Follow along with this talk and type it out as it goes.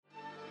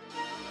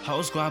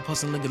Whole squad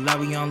posting look like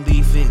we on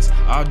Leaf Fix.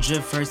 All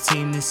drip first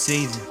team this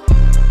season.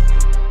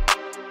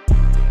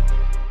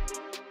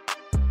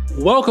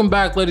 Welcome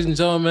back, ladies and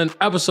gentlemen.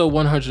 Episode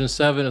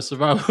 107 of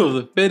Survival of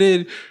the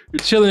Fitted. You're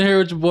chilling here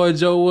with your boy,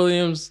 Joe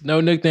Williams.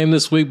 No nickname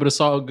this week, but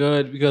it's all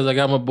good because I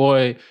got my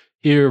boy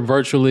here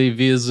virtually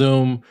via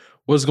Zoom.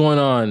 What's going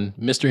on?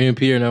 Mr.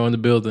 EMP are now in the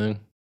building.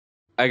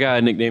 I got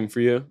a nickname for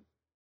you.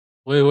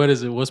 Wait, what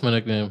is it? What's my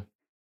nickname?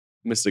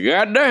 Mr.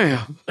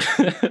 Goddamn.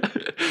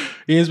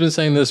 Ian's been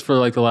saying this for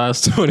like the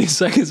last 20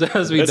 seconds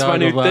as we That's my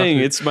new thing.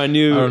 It's my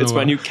new why.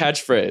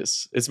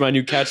 catchphrase. It's my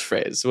new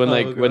catchphrase. When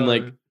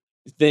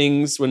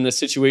when the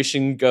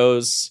situation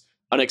goes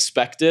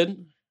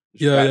unexpected.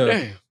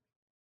 Yeah.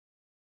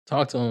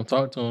 Talk to him.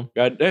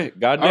 Goddamn.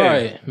 All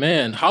right,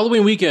 man.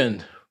 Halloween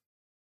weekend.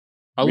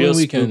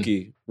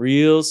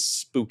 Real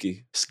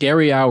spooky.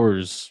 Scary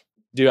hours.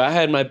 Dude, I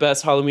had my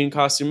best Halloween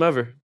costume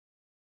ever.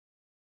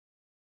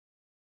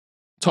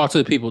 Talk to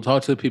the people.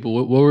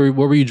 What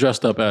were you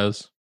dressed up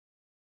as?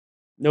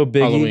 No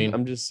biggie. Halloween.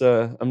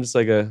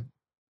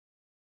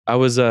 I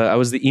was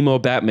the emo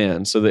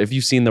Batman. So that if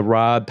you've seen the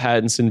Rob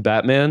Pattinson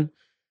Batman,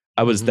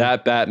 I was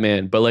that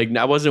Batman. But like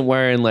I wasn't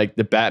wearing like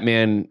the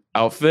Batman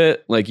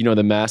outfit, like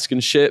the mask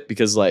and shit,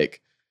 because like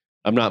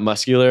I'm not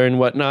muscular and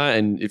whatnot.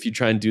 And if you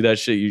try and do that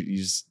shit, you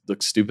just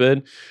look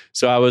stupid.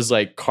 So I was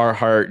like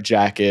Carhartt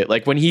jacket.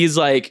 Like when he's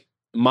like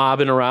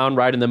mobbing around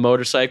riding the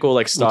motorcycle,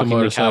 like stalking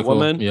the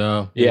Catwoman.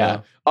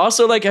 Yeah.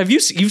 Also, like,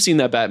 you've seen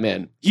that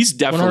Batman? He's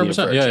definitely a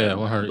virgin. Yeah,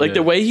 100. Like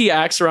the way he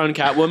acts around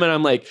Catwoman,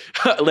 I'm like,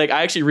 like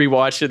I actually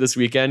rewatched it this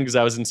weekend because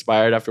I was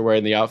inspired after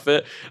wearing the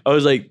outfit. I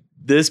was like,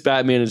 this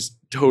Batman is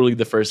totally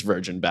the first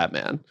virgin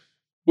Batman.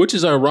 Which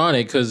is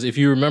ironic because if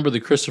you remember the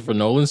Christopher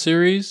Nolan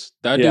series,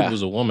 that dude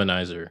was a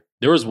womanizer.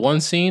 There was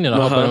one scene, and I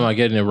hope I'm not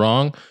getting it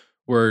wrong,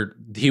 where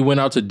he went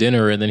out to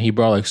dinner and then he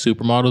brought like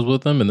supermodels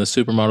with him, and the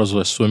supermodels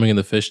were swimming in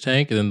the fish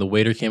tank, and then the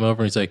waiter came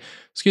over and he's like,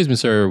 "Excuse me,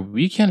 sir,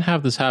 we can't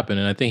have this happen."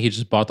 And I think he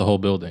just bought the whole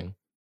building.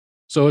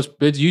 So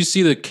it's you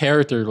see the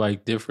character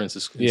like difference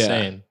is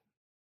insane.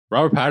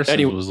 Robert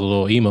Pattinson was a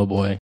little emo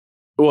boy.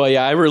 Well,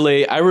 yeah, I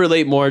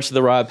relate more to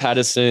the Rob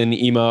Pattinson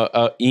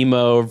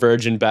emo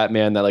virgin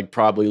Batman that like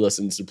probably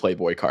listens to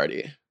Playboy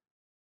Cardi.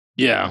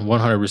 Yeah,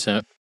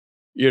 100%.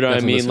 You know what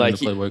I mean? Like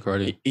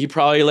he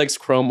probably likes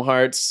Chrome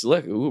Hearts.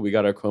 Look, we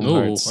got our Chrome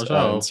Hearts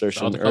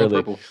insertion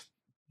early.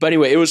 But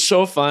anyway, it was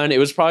so fun. It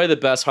was probably the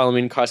best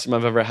Halloween costume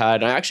I've ever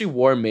had. And I actually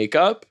wore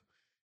makeup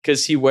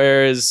because he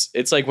wears.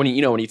 It's like when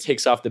he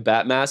takes off the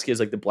bat mask, he has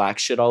like the black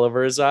shit all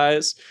over his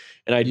eyes.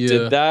 And I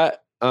did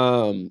that.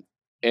 And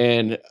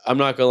I'm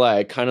not gonna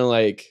lie, kind of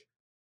like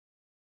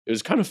it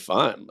was kind of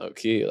fun, low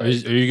key. Like,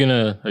 are you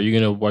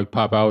gonna like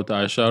pop out with the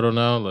eyeshadow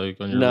now, like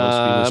on your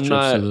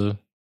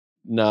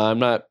I'm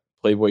not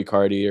Playboy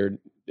Cardi or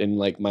in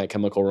like My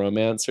Chemical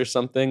Romance or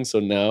something.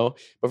 So no,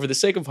 but for the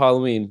sake of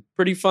Halloween,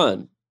 pretty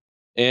fun.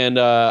 And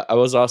I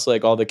was also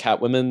like all the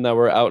Catwomen that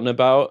were out and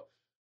about.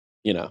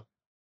 I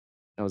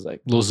was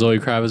like little Zoe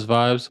Kravitz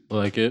vibes. I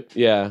like it.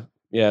 Yeah,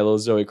 little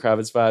Zoe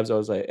Kravitz vibes. I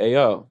was like,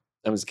 ayo.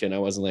 I'm just kidding. I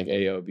wasn't like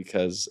ayo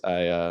because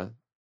You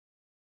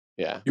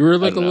were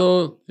like a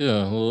little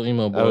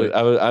emo boy.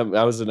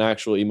 I was an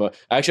actual emo.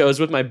 Actually, I was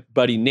with my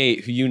buddy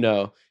Nate, who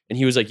and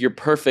he was like, "You're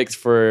perfect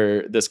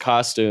for this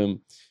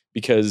costume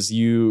because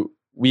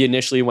we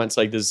initially went to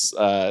like this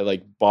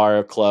like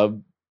bar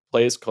club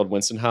place called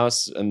Winston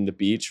House on the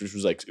beach, which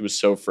was like it was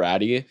so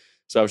fratty.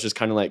 So I was just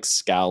kind of like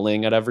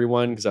scowling at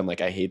everyone because I'm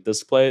like, I hate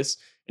this place.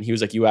 And he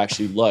was like, you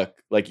actually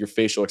look like your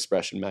facial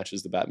expression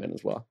matches the Batman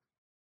as well.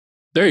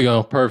 There you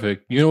go.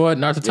 Perfect. You know what?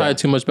 Not to tie it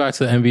too much back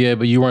to the NBA,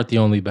 but you weren't the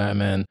only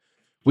Batman.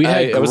 We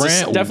had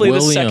definitely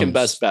Williams. The second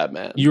best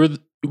Batman. You were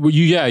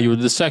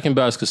the second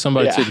best because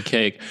somebody took the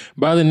cake.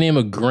 By the name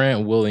of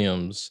Grant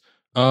Williams.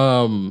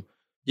 I'm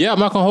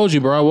not gonna hold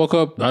you, bro. I woke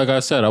up, like I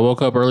said,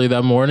 early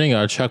that morning.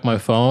 I checked my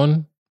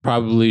phone.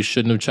 Probably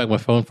shouldn't have checked my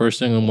phone first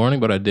thing in the morning,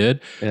 but I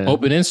did. Yeah.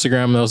 Open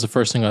Instagram, and that was the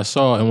first thing I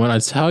saw. And when I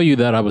tell you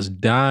that I was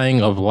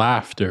dying of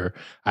laughter,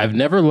 I've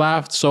never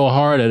laughed so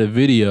hard at a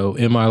video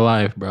in my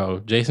life, bro.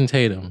 Jason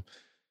Tatum.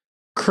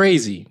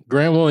 Crazy.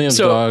 Grant Williams,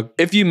 dog.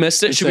 If you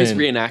missed it, should we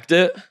reenact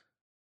it?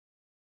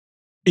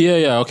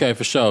 Yeah, okay,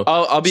 for sure.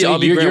 I'll be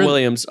Grant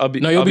Williams.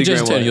 You'll be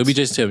Jason Tatum. You'll be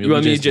Jason Tatum. You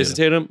want me to be Jason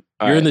Tatum?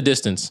 You're in the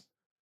distance.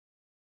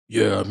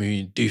 Yeah, I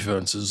mean,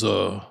 defense is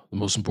the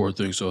most important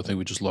thing, so I think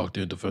we just locked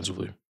in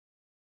defensively.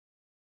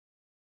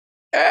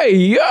 Hey,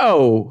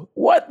 yo,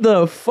 what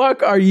the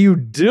fuck are you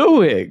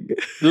doing?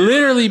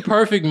 Literally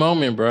perfect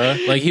moment, bro.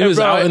 Like he was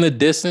out in the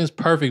distance,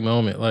 perfect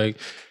moment. Like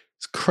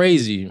it's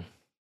crazy.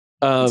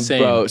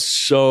 Bro,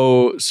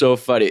 so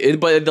funny.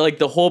 But like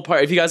the whole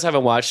part, if you guys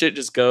haven't watched it,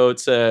 just go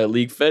to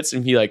League Fits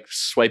and if you like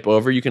swipe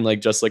over, you can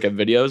like just look at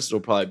videos. It'll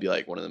probably be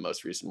like one of the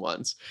most recent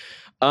ones.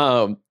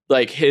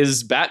 Like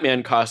his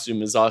Batman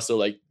costume is also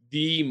like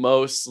the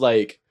most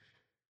like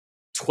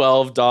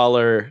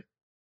 $12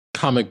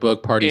 comic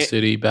book Party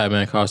City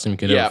Batman costume you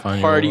can ever find.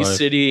 Party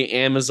City,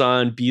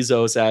 Amazon,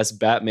 Bezos ass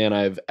Batman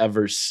I've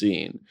ever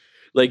seen.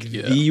 Like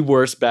the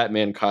worst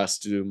Batman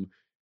costume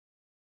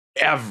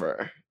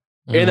ever.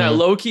 And that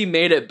low-key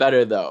made it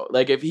better though.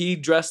 Like if he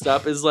dressed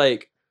up as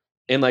like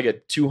in like a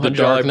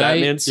 $200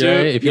 Batman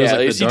suit, if he was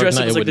like if he dressed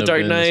up as like the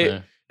Dark Knight,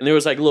 and there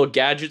was like little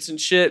gadgets and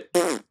shit,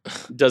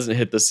 doesn't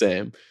hit the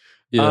same.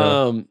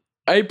 Yeah.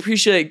 I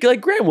appreciate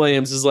like Grant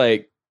Williams is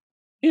like,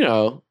 you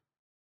know,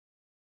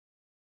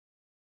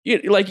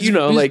 like he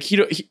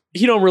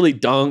don't really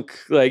dunk,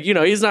 like, you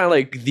know, he's not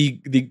like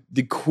the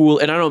cool,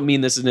 and I don't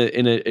mean this in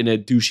a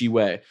douchey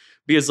way,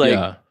 because like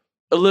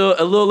a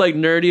little like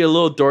nerdy, a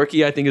little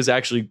dorky, I think is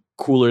actually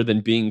cooler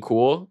than being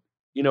cool.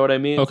 You know what I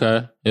mean?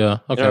 Okay. Yeah.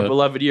 Okay. In our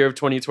beloved year of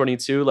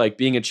 2022, like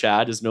being a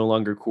Chad is no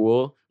longer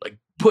cool. Like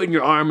putting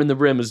your arm in the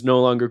rim is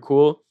no longer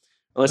cool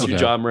unless you're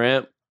John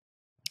Morant.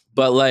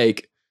 But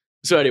like,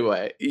 so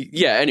anyway,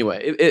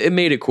 it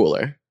made it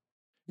cooler.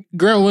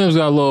 Grant Williams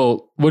got a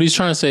little, what he's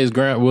trying to say is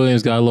Grant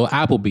Williams got a little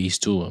Applebee's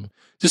to him.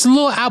 Just a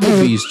little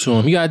Applebee's to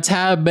him. He got a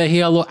tad bit, he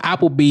got a little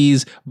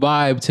Applebee's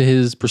vibe to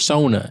his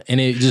persona.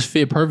 And it just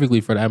fit perfectly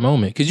for that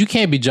moment. Because you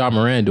can't be John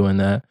Morant doing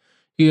that.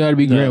 You got to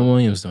be Grant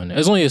Williams doing that.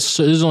 There's only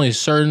a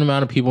certain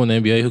amount of people in the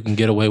NBA who can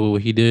get away with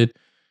what he did.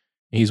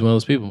 And he's one of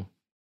those people.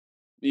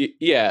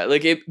 Yeah,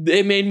 like it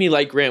made me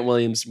like Grant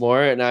Williams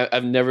more. And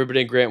I've never been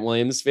a Grant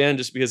Williams fan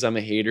just because I'm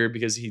a hater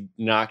because he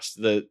knocked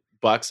the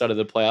Bucks out of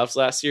the playoffs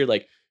last year,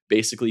 like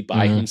basically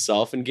by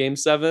himself in Game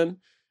 7.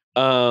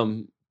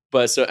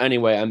 But so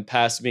anyway, I'm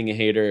past being a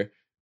hater.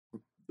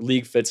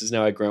 League Fits is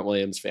now a Grant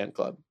Williams fan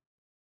club.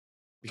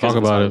 Talk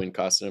about Halloween it.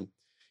 Costume.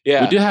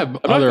 Yeah, we did have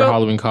other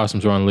Halloween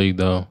costumes around League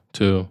though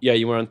too. Yeah,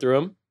 you went through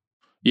them.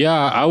 Yeah,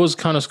 I was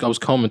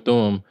combing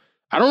through them.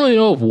 I don't really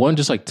know if one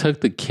just like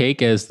took the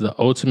cake as the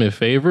ultimate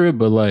favorite,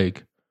 but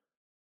like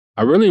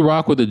I really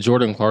rock with the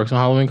Jordan Clarkson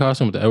Halloween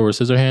costume with the Edward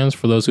Scissorhands.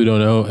 For those who don't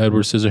know,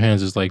 Edward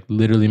Scissorhands is like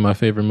literally my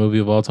favorite movie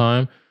of all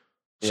time.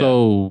 Yeah.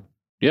 So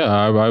yeah,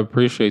 I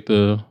appreciate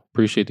the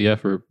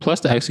effort.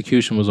 Plus the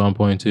execution was on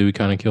point too. We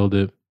kind of killed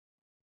it.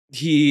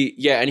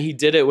 And he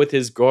did it with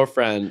his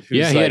girlfriend. He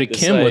had a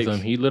Kim with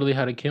him. He literally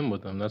had a Kim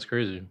with him. That's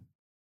crazy.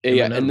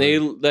 Yeah, and they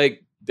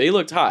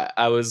looked hot.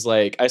 I was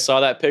like, I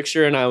saw that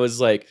picture and I was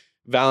like,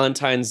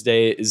 Valentine's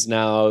Day is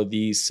now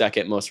the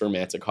second most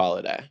romantic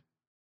holiday.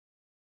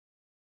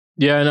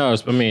 Yeah, I know.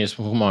 It's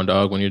come on,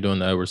 dog. When you're doing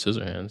the Edward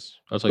Scissorhands,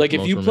 that's like the if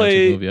most you romantic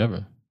play movie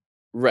ever.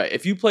 Right.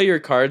 If you play your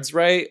cards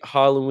right,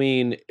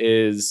 Halloween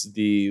is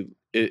it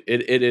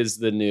is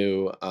the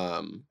new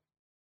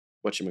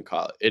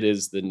whatchamacallit. It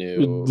is the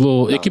new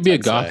little. It could be a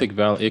gothic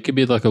It could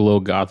be like a little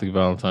gothic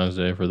Valentine's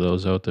Day for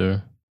those out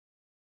there.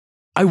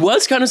 I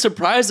was kind of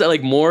surprised that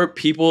like more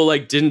people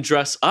like didn't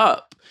dress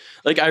up.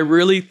 Like I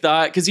really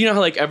thought, because you know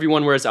how like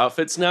everyone wears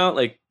outfits now.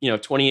 Like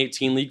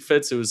 2018 League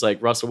Fits, it was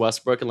like Russell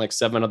Westbrook and like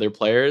 7 other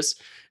players.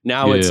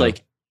 Now it's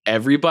like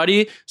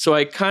everybody. So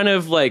I kind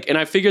of like, and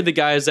I figured the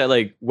guys that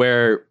like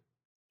wear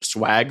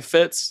swag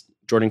fits,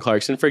 Jordan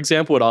Clarkson, for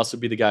example, would also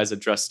be the guys that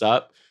dressed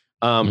up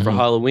for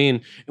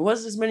Halloween. It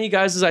wasn't as many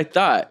guys as I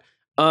thought.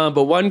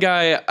 But one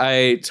guy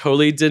I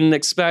totally didn't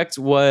expect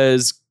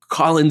was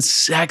Colin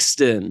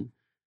Sexton.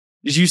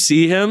 Did you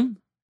see him?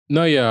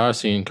 No, yeah, I've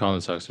seen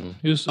Colin Sexton.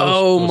 He was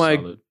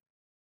solid.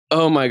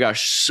 Oh my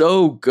gosh,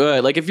 so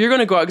good. Like if you're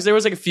gonna go out, because there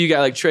was like a few guys,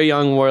 like Trae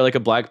Young wore like a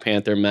Black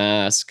Panther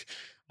mask.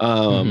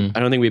 I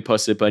don't think we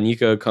posted, but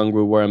Nico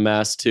Okongwu wore a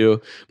mask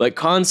too. Like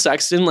Colin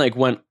Sexton like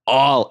went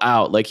all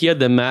out. Like he had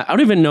the mask. I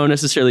don't even know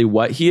necessarily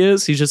what he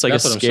is. He's just like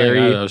That's a what scary.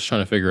 I'm saying. I was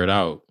trying to figure it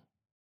out.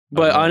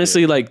 But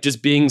honestly, like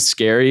just being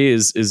scary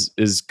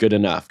is good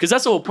enough, because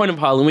that's the whole point of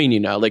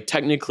Halloween. Like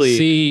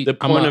technically, the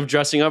point of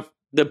dressing up.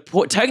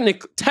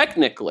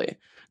 Technically,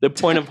 the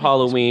point of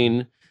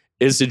Halloween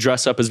is to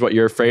dress up as what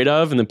you're afraid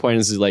of, and the point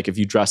is like if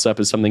you dress up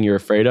as something you're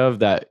afraid of,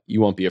 that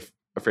you won't be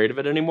afraid of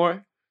it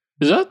anymore.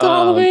 Is that the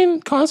Halloween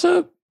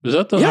concept? Is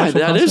that the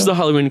that is the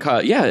Halloween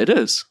yeah, it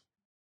is.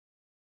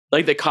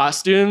 Like the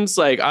costumes,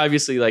 like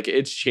obviously, like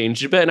it's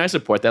changed a bit, and I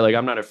support that. Like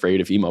I'm not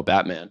afraid of emo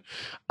Batman,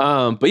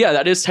 but yeah,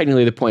 that is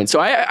technically the point. So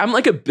I'm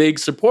like a big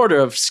supporter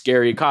of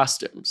scary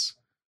costumes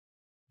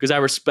because I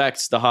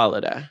respect the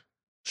holiday.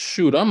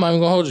 Shoot, I'm not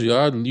even gonna hold you.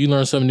 You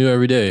learn something new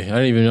every day. I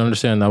didn't even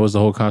understand that was the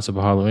whole concept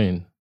of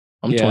Halloween.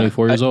 I'm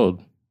 24 years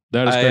old.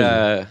 That is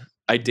crazy.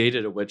 I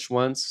dated a witch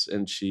once,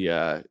 and she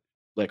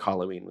like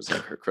Halloween was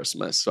like her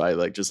Christmas. So I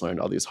like just learned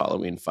all these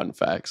Halloween fun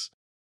facts.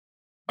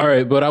 All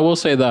right, but I will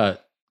say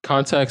that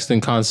context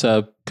and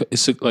concept,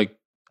 like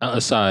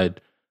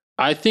aside,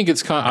 I think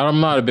it's I'm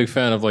not a big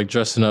fan of like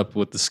dressing up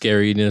with the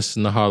scariness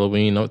and the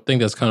Halloween. I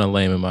think that's kind of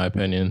lame in my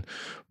opinion.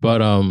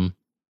 But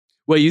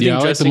wait, you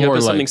think dressing up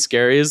as something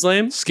scary is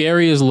lame?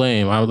 Scary is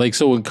lame. I like,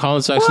 so when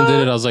Colin Sexton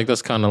did it, I was like,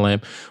 that's kind of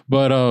lame.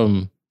 But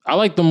I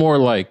like the more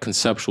like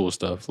conceptual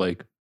stuff,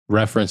 like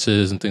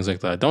references and things like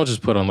that. Don't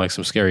just put on like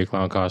some scary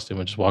clown costume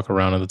and just walk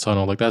around in the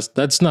tunnel. Like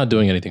that's not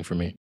doing anything for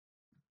me.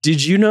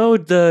 Did you know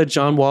the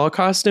John Wall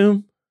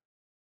costume?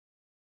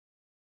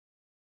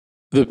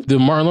 The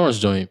Martin Lawrence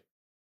joint.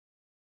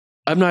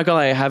 I'm not gonna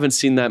lie, I haven't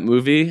seen that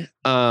movie.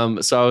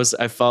 So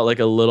I felt like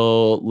a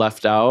little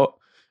left out.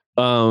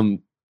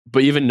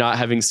 But even not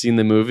having seen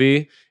the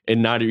movie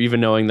and not even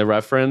knowing the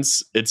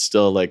reference, it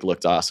still like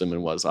looked awesome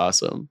and was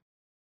awesome.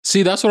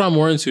 See, that's what I'm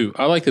more into.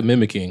 I like the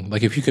mimicking.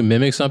 Like if you can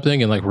mimic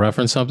something and like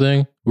reference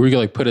something, where you can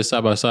like put it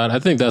side by side, I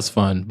think that's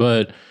fun.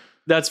 But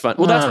That's fun.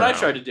 Well, that's what I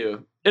try to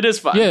do. It is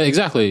fun. yeah,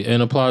 exactly.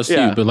 And applause to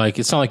you. But like,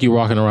 it's not like you're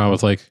walking around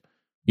with like,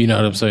 you know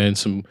what I'm saying,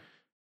 some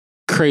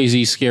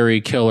crazy, scary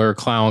killer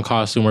clown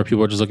costume where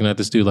people are just looking at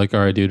this dude like, all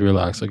right, dude,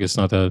 relax. Like it's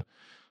not that.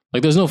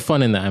 Like there's no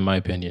fun in that, in my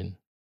opinion.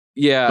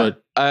 Yeah,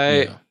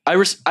 But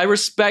I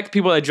respect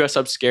people that dress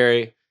up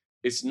scary.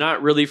 It's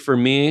not really for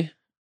me,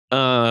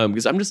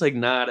 because I'm just like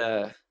not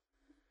a.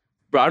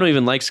 Bro, I don't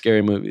even like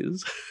scary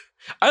movies.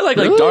 I like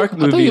Really? dark I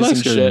thought you movies liked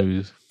and scary shit.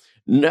 movies.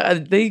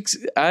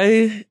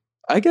 No,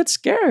 I get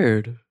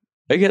scared.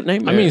 I get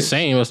nightmares. I mean,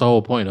 same. That's the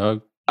whole point,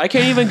 dog. I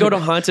can't even go to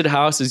haunted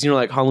houses,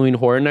 like Halloween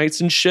Horror Nights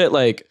and shit,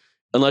 like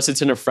unless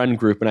it's in a friend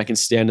group and I can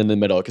stand in the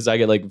middle because I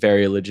get like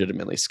very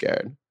legitimately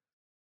scared.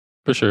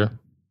 For sure.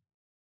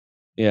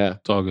 Yeah.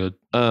 It's all good.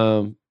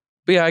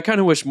 But yeah, I kind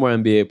of wish more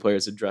NBA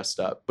players had dressed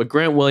up. But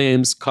Grant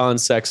Williams, Colin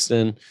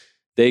Sexton,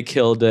 they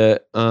killed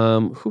it.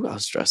 Who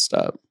else dressed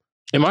up?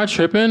 Am I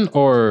tripping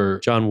or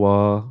John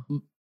Wall.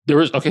 there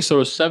was so it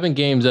was 7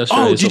 games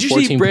yesterday. Oh, so did you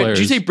 14 see players.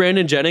 Did you see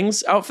Brandon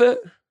Jennings' outfit?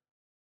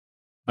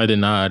 I did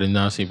not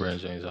see Brandon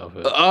Jennings'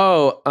 outfit.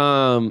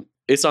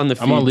 It's on the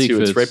feed I'm on League too.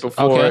 It's Fits. right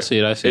before. Okay, I see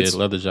it. it's-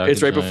 Leather jacket.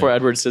 It's right giant. before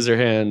Edward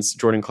Scissorhands,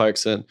 Jordan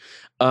Clarkson.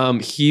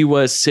 He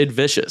was Sid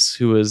Vicious,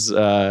 who was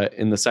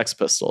in the Sex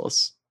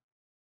Pistols.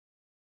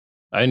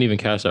 I didn't even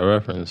catch that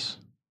reference.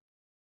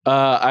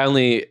 I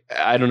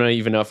don't know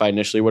even know if I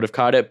initially would have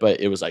caught it, but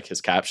it was like his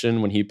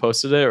caption when he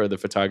posted it or the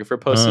photographer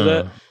posted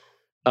it.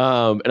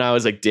 And I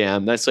was like,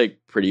 damn, that's like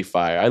pretty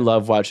fire. I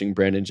love watching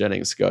Brandon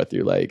Jennings go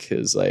through like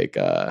his like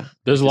there's a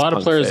his lot of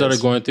punk players that phase.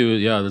 are going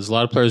through there's a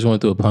lot of players going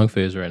through a punk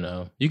phase right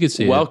now. You could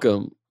see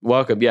welcome.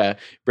 Yeah.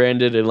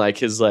 Brandon and like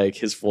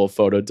his full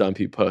photo dump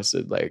he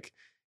posted, like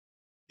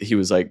he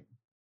was like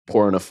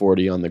pouring a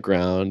 40 on the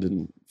ground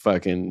and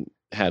fucking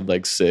had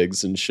like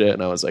cigs and shit.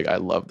 And I was like, I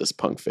love this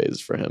punk phase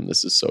for him.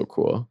 This is so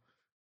cool.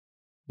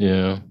 it.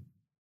 Yeah.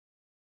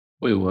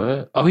 Wait,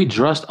 what? Oh, he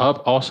dressed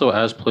up also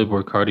as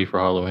Playboy Cardi for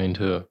Halloween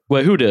too.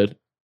 Wait, who did?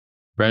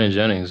 Brandon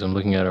Jennings. I'm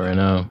looking at it right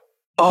now.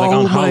 Oh, Like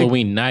on my,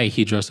 Halloween night,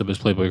 he dressed up as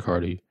Playboy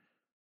Cardi.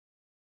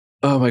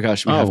 oh my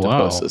gosh, we Oh, have to wow.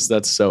 post this.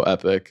 That's so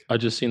epic. I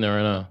just seen that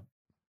right now.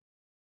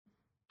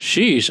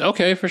 Sheesh.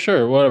 Okay, for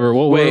sure. Whatever.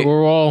 Well, Wait.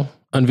 we're all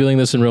unveiling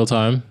this in real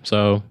time.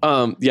 So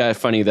Yeah,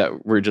 funny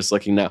that we're just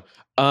looking now.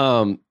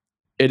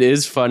 It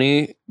is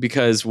funny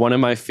because one of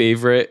my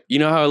favorite, you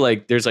know how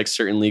like there's like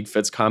certain League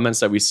Fits comments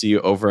that we see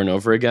over and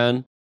over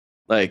again?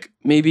 Like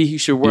maybe he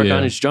should work Yeah.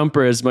 on his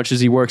jumper as much as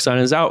he works on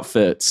his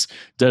outfits.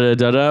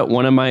 Da.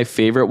 One of my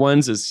favorite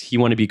ones is he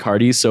want to be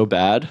Cardi so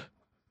bad.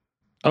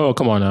 oh,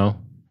 come on now.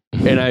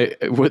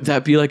 And would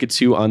that be like a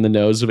 2 on the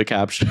nose of a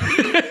caption?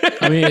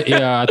 I mean,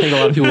 yeah, I think a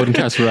lot of people wouldn't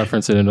catch the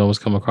reference and it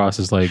almost come across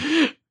as like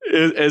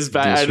As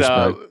bad.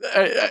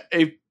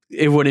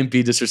 It wouldn't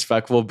be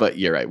disrespectful, but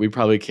you're right. We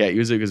probably can't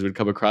use it because it would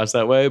come across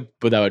that way,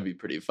 but that would be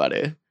pretty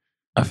funny.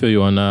 I feel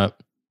you on that.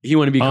 He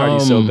want to be Cardi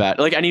so bad.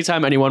 Like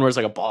anytime anyone wears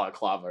like a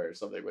balaclava or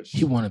something, which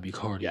He want to be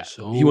Cardi. yeah,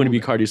 So he want to be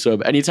Cardi so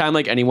bad. Anytime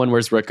like anyone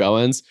wears Rick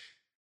Owens,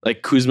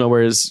 like Kuzma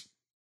wears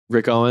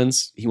Rick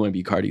Owens, he want to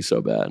be Cardi so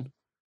bad.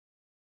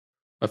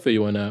 I feel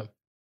you on that.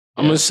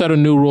 I'm Yeah. gonna set a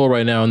new rule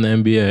right now in the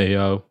NBA,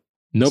 yo.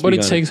 Nobody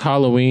Speak on takes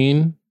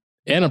Halloween,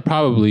 and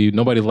probably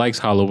nobody likes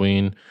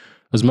Halloween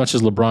as much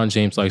as LeBron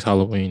James likes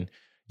Halloween.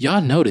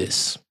 Y'all know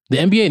this. The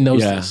NBA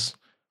knows Yeah. this.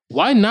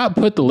 Why not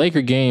put the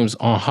Laker games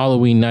on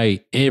Halloween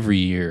night every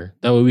year?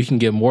 That way we can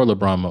get more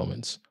LeBron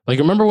moments. Like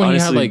remember when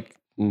Honestly, he had like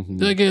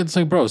Mhm. Like it's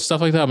like, bro, stuff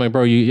like that. I'm like,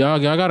 bro, y'all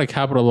gotta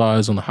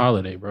capitalize on the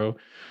holiday, bro.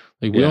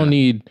 Like, we Yeah. don't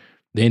need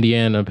the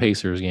Indiana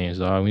Pacers games,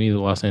 dog. We need the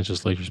Los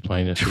Angeles Lakers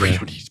playing We yesterday.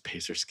 don't need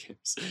Pacers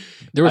games.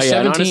 There were Yeah,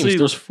 7 and honestly, teams.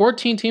 There was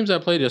 14 teams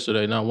that played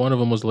yesterday. Not one of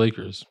them was the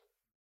Lakers.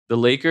 the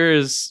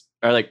Lakers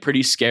are like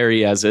pretty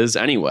scary as is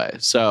anyway.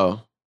 So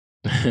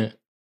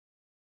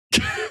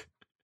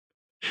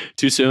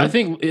too soon. I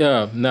think,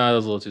 yeah, that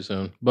was a little too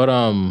soon. But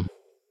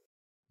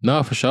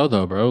no, for sure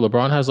though, bro.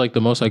 LeBron has like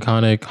the most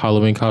iconic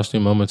Halloween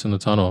costume moments in the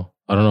tunnel.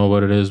 I don't know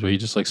what it is, but he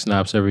just like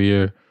snaps every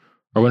year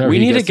or whenever we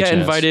he need to gets the get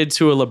chance. invited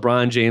to a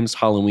LeBron James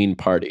Halloween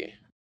party.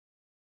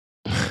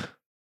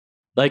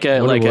 Like a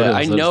What like is a, that?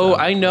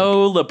 I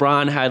know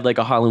LeBron had like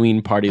a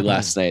Halloween party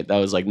last night that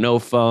was like no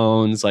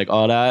phones, like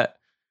all that.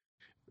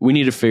 We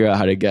need to figure out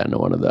how to get into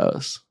one of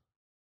those.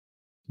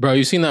 Bro,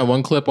 you seen that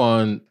one clip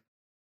on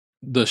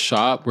the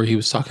shop where he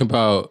was talking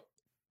about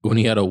when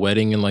he had a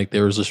wedding and like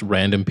there was just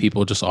random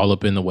people just all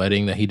up in the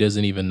wedding that he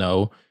doesn't even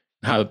know,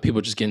 how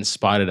people just getting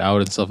spotted out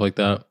and stuff like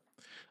that.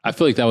 I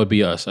feel like that would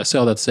be us. I say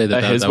all that to say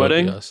that At his that would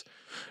wedding? be us.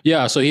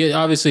 Yeah, so he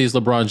obviously is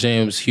LeBron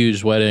James'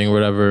 huge wedding or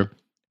whatever,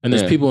 and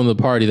there's Yeah. people in the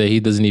party that he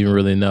doesn't even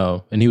really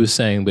know, and he was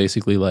saying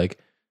basically like,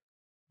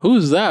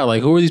 who's that?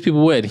 Like, who are these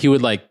people with? He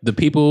would like the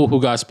people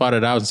who got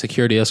spotted out and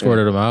security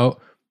escorted him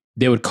out.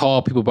 they would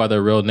call people by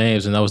their real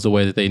names, and that was the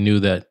way that they knew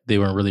that they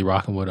weren't really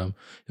rocking with him.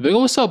 They'd be like,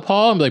 "Oh, what's up,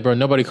 Paul?" I'm like, "Bro,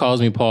 nobody calls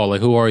me Paul. Like,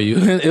 who are you?"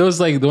 It was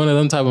like one of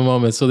them type of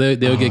moments. So they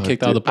would get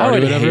kicked out of the party. I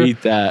would or whatever.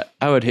 hate that.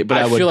 I would hate, but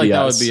I would feel like be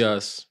that us. would be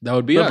us. That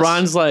would be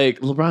LeBron's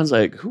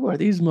like, who are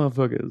these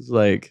motherfuckers?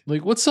 Like,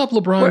 what's up,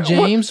 LeBron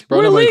James?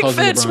 We're nobody league calls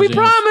me fits. LeBron We James.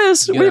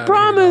 promise. Get We out of here,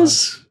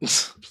 promise. dog.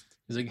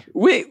 He's like,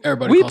 We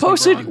everybody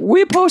calls me LeBron.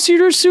 we posted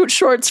your suit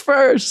shorts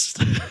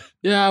first.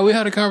 Yeah, we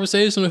had a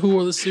conversation on who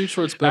wore the suit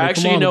shorts better.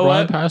 Actually, Come on, you know LeBron,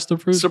 what? pass the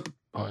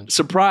fruit.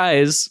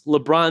 Surprise!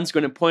 LeBron's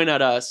going to point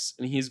at us,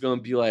 and he's going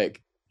to be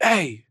like,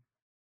 "Hey,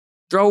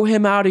 throw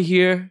him out of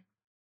here."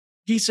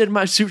 He said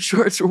my suit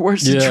shorts were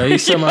worse. Yeah, he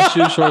said my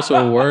suit shorts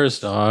were worse,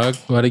 dog.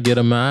 Got to get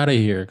him out of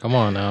here. Come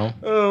on now.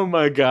 Oh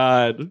my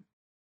god!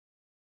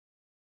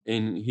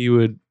 And he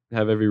would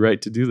have every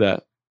right to do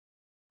that.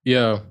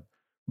 Yeah,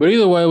 but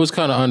either way, it was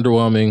kind of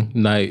underwhelming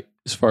night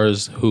as far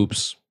as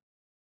hoops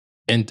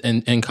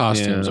and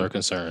costumes are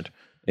concerned.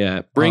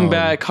 Yeah, bring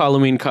back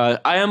Halloween.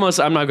 I'm not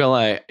gonna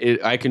lie,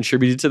 I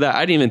contributed to that.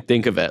 I didn't even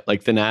think of it.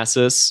 Like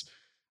Thanasis,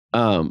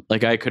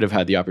 like I could have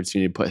had the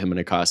opportunity to put him in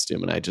a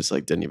costume, and I just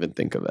like didn't even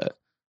think of it.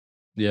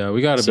 Yeah,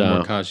 we got to be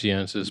more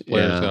conscientious.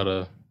 Players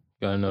gotta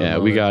know. Yeah,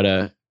 we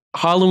gotta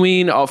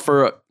Halloween.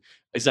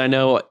 As I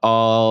know,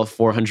 all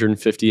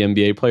 450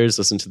 NBA players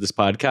listen to this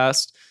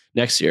podcast.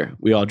 Next year,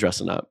 we all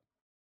dressing up.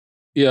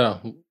 Yeah.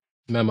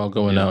 Memo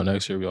going out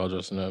next year. We all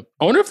dressing up.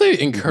 I wonder if they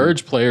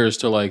encourage players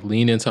to like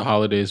lean into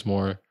holidays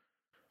more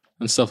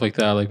and stuff like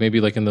that. Like maybe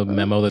like in the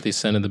memo that they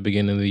send in the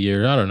beginning of the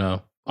year. I don't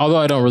know. Although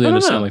I don't really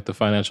understand like the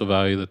financial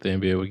value that the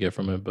NBA would get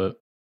from it,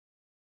 but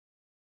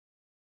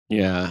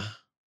yeah,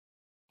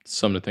 it's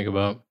something to think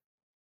about.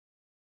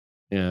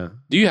 Yeah.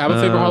 Do you have a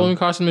favorite Halloween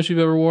costume that you've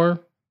ever wore?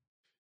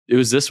 It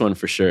was this one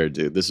for sure,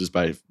 dude. This is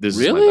my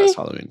best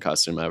Halloween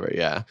costume ever.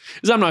 Yeah,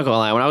 because I'm not gonna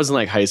lie. When I was in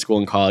like high school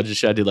and college and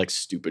shit, I did like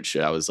stupid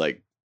shit. I was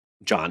like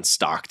John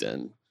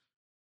Stockton.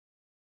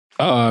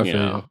 Oh, you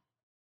know,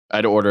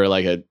 I'd order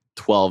like a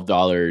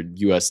 $12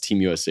 US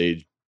Team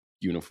USA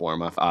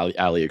uniform off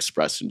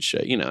AliExpress and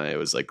shit. You know, it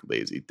was like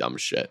lazy, dumb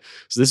shit.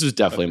 So this was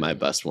definitely my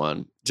best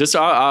one. Just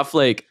off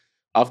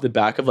the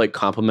back of like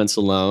compliments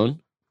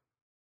alone.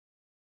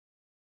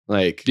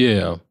 Like,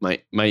 yeah,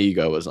 my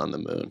ego was on the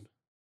moon.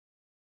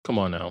 Come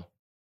on now.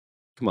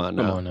 Come on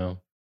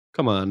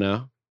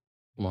now.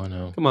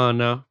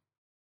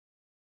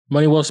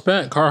 Money well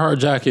spent. Carhartt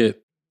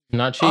jacket.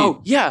 Not cheap.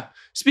 Oh, yeah.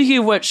 Speaking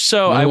of which,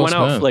 so I went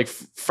out like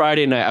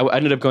Friday night. I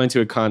ended up going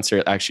to a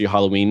concert, actually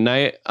Halloween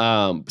night.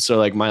 So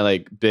like my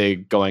like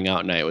big going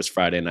out night was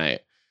Friday night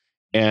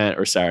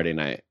or Saturday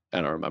night. I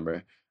don't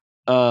remember.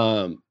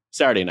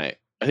 Saturday night.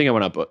 I think I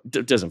went up.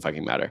 It doesn't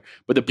fucking matter.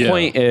 But the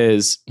point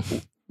is,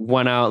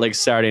 went out like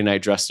Saturday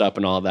night dressed up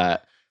and all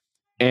that.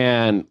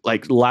 And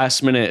like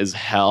last minute as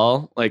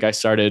hell, like I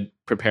started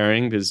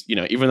preparing because, you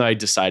know, even though I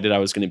decided I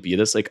was going to be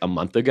this like a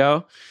month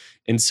ago.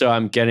 And so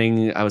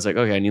I was like,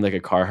 okay, I need like a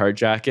Carhartt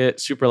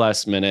jacket, super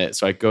last minute.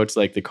 So I go to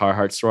like the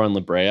Carhartt store in La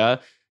Brea.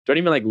 Don't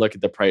even like look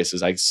at the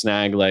prices. I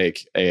snag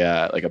like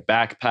a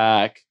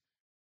backpack,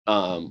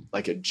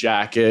 like a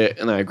jacket.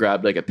 And then I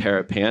grabbed like a pair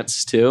of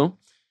pants too.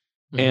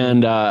 Mm-hmm.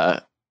 And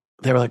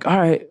they were like, all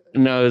right.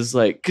 And I was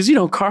like, cause you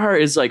know,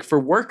 Carhartt is like for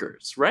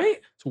workers,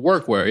 right? It's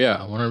workwear, yeah,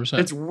 100%.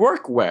 It's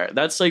workwear.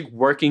 That's like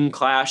working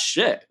class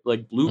shit,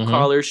 like blue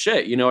collar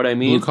shit. You know what I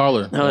mean? Blue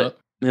collar.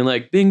 And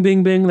like, bing,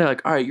 bing, bing. They're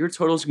like, all right, your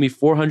total's gonna be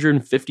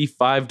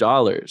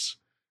 $455.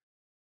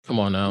 Come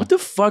on now. What the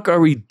fuck are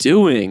we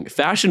doing?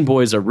 Fashion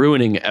boys are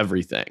ruining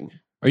everything.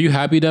 Are you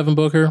happy, Devin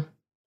Booker?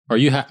 Are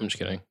you happy? I'm just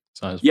kidding.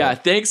 Yeah,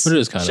 thanks. But it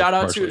is kind shout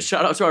of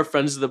out to our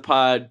friends of the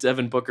pod,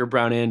 Devin Booker,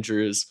 Brown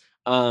Andrews.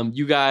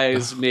 You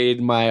guys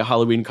made my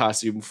Halloween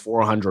costume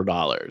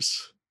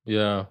 $400.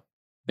 Yeah.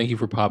 Thank you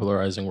for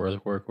popularizing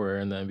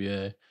workwear in the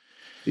NBA.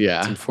 Yeah.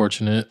 It's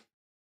unfortunate.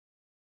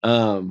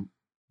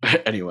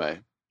 Anyway,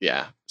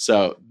 yeah.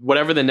 So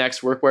whatever the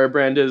next workwear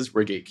brand is,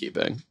 we're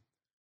gatekeeping.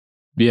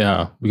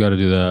 Yeah, we got to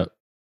do that.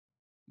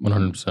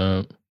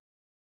 100%.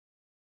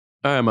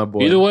 All right, my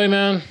boy. Either way,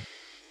 man.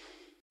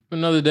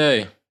 Another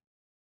day.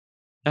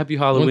 Happy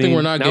Halloween. One thing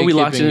we're not now we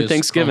locked into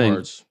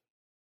Thanksgiving.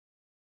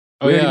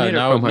 Oh yeah,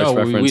 now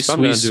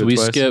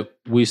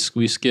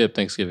we skip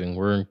Thanksgiving.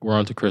 We're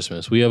on to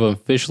Christmas. We have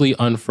officially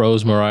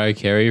unfroze Mariah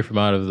Carey from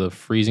out of the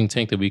freezing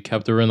tank that we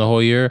kept her in the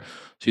whole year.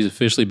 She's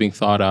officially being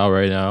thawed out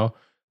right now.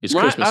 It's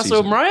Christmas season.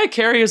 So Mariah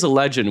Carey is a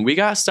legend. We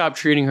gotta stop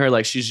treating her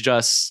like she's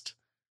just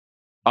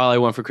all I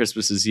want for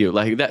Christmas is you.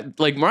 Like that.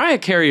 Like Mariah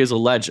Carey is a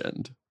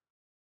legend.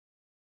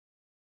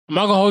 I'm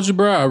not gonna hold you,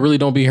 bro. I really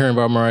don't be hearing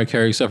about Mariah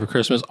Carey except for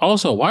Christmas.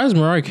 Also, why is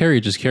Mariah Carey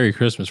just carry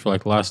Christmas for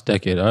like the last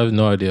decade? I have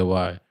no idea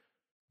why.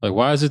 Like,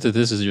 why is it that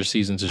this is your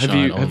season to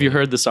shine? Have you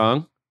heard the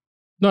song?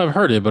 No, I've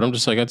heard it, but I'm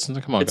just like,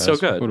 come on, it's guys. So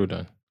good. What are we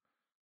doing?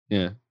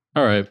 Yeah.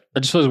 All right. I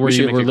just feel like we're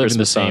living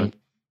the same. Song.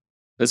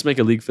 Let's make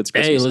a League Fits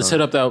Christmas song.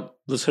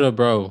 Let's hit up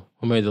bro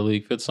who made the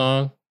League Fit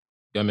song.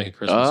 Gotta make a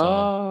Christmas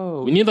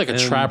song. We need like a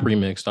trap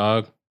remix,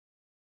 dog.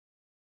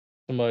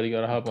 Somebody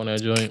gotta hop on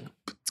that joint.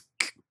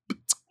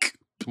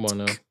 Come on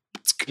now.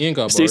 Ian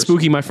got Stay bars.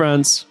 spooky, my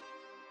friends.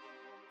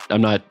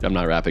 I'm not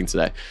rapping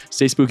today.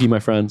 Stay spooky, my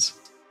friends.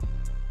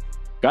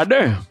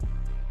 Goddamn.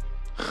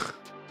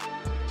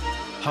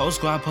 Whole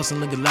squad posting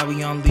looking like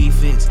we on leave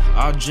fits.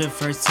 All drip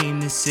first team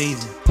this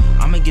season.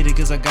 I'ma get it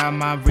cause I got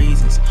my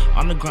reasons.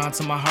 On the ground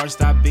till my heart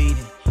stop beating.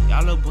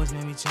 Y'all little boys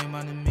made me change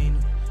my demeanor.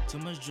 Too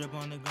much drip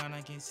on the ground,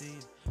 I can't see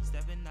it.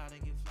 Stepping out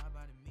and get fly.